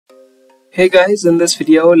Hey guys, in this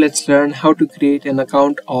video, let's learn how to create an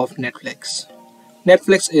account of Netflix.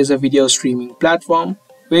 Netflix is a video streaming platform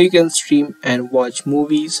where you can stream and watch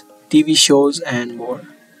movies, TV shows and more.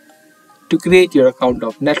 To create your account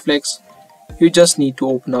of Netflix, you just need to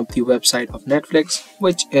open up the website of Netflix,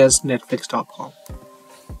 which is netflix.com.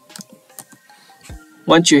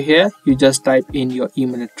 Once you're here, you just type in your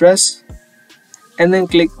email address and then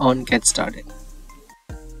click on Get Started.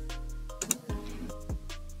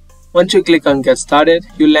 Once you click on Get Started,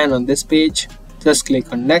 you land on this page. Just click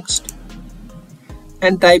on Next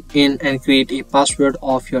and type in and create a password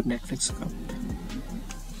of your Netflix account.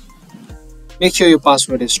 Make sure your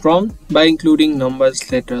password is strong by including numbers,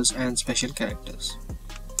 letters and special characters.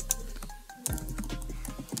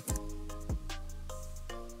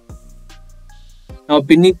 Now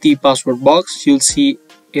beneath the password box, you'll see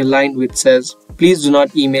a line which says, "Please do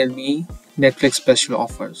not email me Netflix special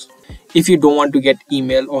offers." If you don't want to get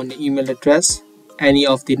email on the email address any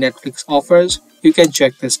of the Netflix offers, you can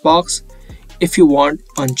check this box. If you want,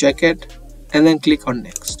 uncheck it and then click on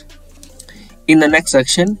Next. In the next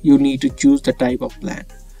section, you need to choose the type of plan.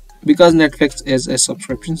 Because Netflix is a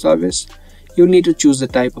subscription service, you need to choose the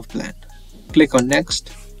type of plan. Click on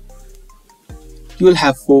Next. You will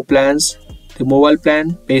have 4 plans: the mobile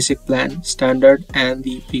plan, basic plan, standard and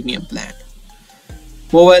the premium plan.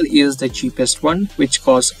 Mobile is the cheapest one, which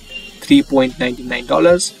costs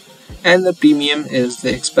 $3.99, and the premium is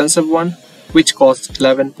the expensive one, which costs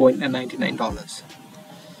 $11.99.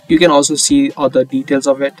 You can also see other details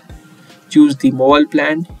of it. Choose the mobile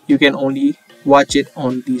plan. You can only watch it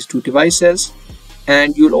on these 2 devices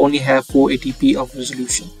and you'll only have 480p of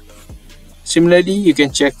resolution. Similarly, you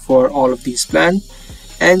can check for all of these plans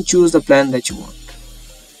and choose the plan that you want.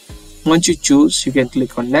 Once you choose, you can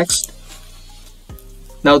click on Next.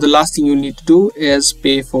 Now the last thing you need to do is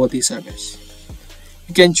pay for the service.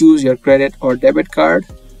 You can choose your credit or debit card,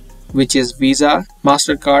 which is Visa,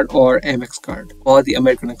 MasterCard or Amex card, or the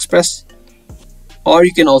American Express, or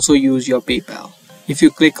you can also use your PayPal. If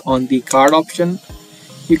you click on the card option,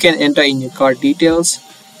 you can enter in your card details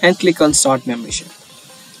and click on Start Membership.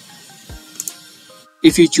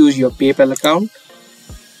 If you choose your PayPal account,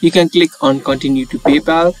 you can click on Continue to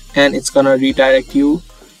PayPal and it's gonna redirect you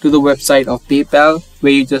to the website of PayPal,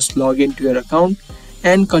 where you just log into your account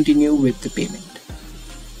and continue with the payment.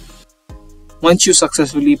 Once you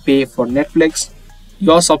successfully pay for Netflix,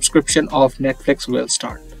 your subscription of Netflix will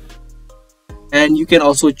start. And you can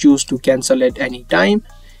also choose to cancel it anytime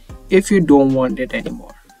if you don't want it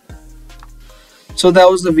anymore. So that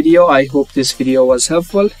was the video. I hope this video was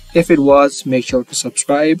helpful. If it was, make sure to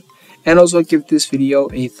subscribe and also give this video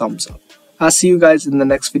a thumbs up. I'll see you guys in the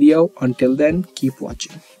next video. Until then, keep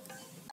watching.